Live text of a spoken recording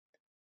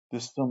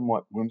This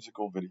somewhat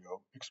whimsical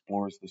video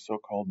explores the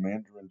so-called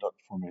Mandarin duck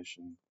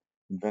formation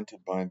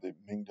invented by the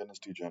Ming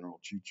Dynasty general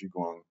Qi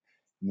Jiguang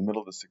in the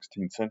middle of the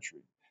 16th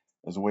century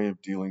as a way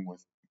of dealing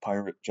with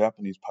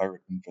Japanese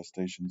pirate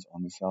infestations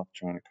on the South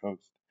China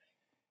coast.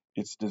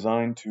 It's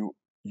designed to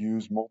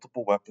use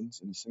multiple weapons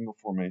in a single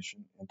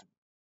formation and to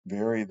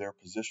vary their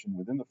position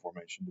within the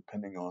formation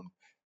depending on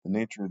the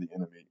nature of the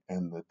enemy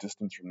and the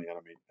distance from the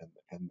enemy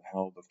and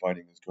how the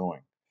fighting is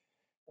going.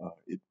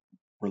 It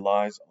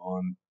relies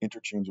on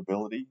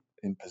interchangeability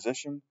in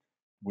position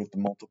with the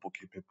multiple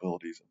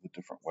capabilities of the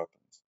different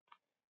weapons.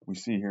 We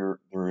see here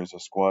there is a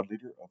squad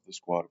leader of the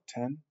squad of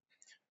 10,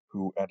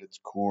 who at its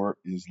core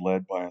is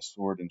led by a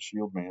sword and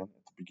shield man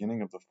at the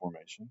beginning of the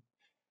formation,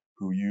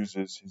 who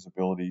uses his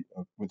ability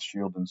with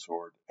shield and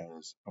sword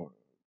as an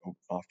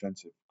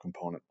offensive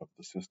component of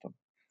the system.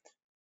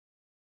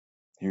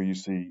 Here you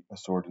see a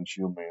sword and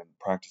shield man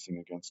practicing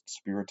against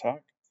spear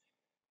attack,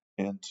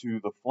 and to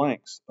the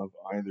flanks of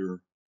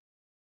either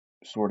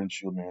sword and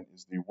shield man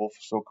is the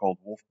so-called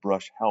wolf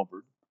brush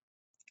halberd,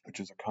 which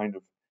is a kind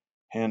of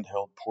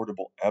handheld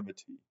portable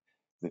abattis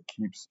that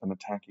keeps an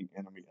attacking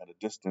enemy at a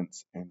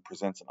distance and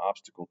presents an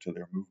obstacle to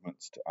their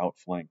movements to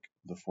outflank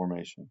the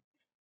formation.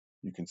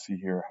 You can see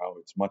here how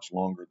it's much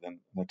longer than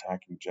an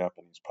attacking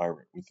Japanese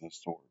pirate with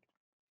his sword.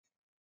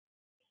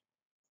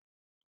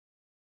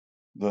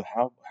 The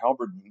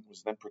halberdman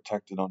was then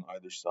protected on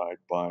either side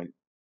by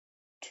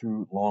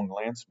two long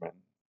lancemen.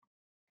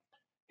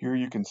 Here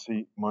you can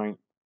see my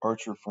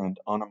archer friend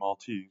Anna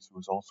Maltese, who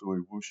is also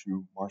a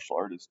wushu martial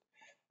artist,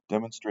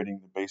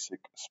 demonstrating the basic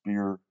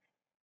spear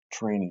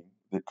training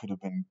that could have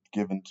been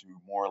given to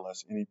more or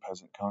less any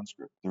peasant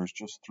conscript. There's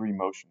just three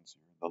motions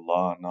here, the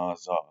la, na,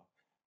 za,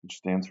 which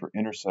stands for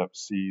intercept,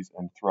 seize,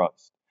 and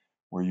thrust,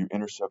 where you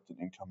intercept an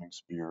incoming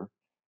spear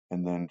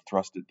and then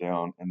thrust it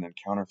down and then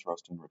counter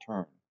thrust in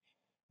return.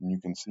 And you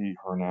can see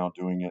her now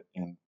doing it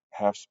in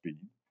half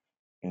speed.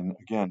 And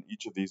again,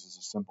 each of these is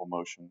a simple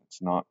motion.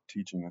 It's not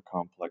teaching a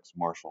complex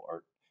martial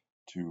art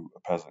to a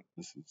peasant.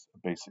 This is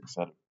a basic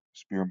set of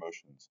spear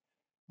motions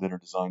that are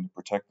designed to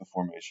protect the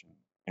formation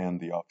and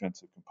the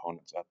offensive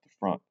components at the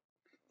front.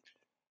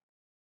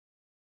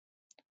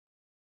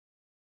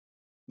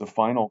 The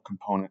final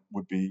component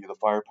would be the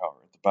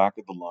firepower. At the back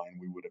of the line,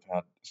 we would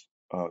have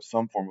had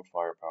some form of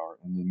firepower.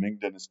 In the Ming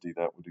Dynasty,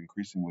 that would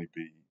increasingly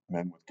be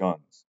men with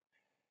guns.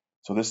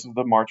 So this is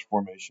the march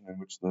formation in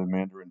which the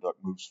Mandarin duck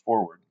moves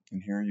forward,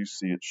 and here you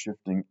see it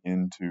shifting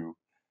into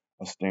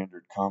a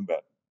standard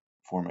combat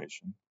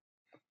formation,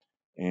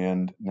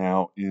 and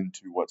now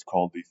into what's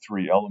called the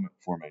three-element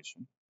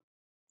formation.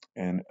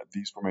 And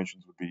these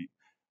formations would be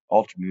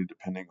alternated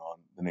depending on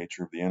the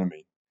nature of the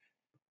enemy.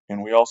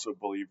 And we also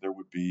believe there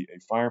would be a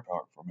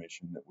firepower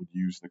formation that would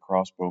use the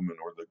crossbowmen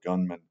or the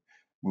gunmen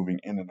moving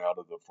in and out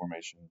of the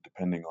formation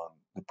depending on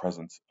the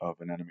presence of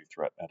an enemy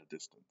threat at a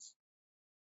distance.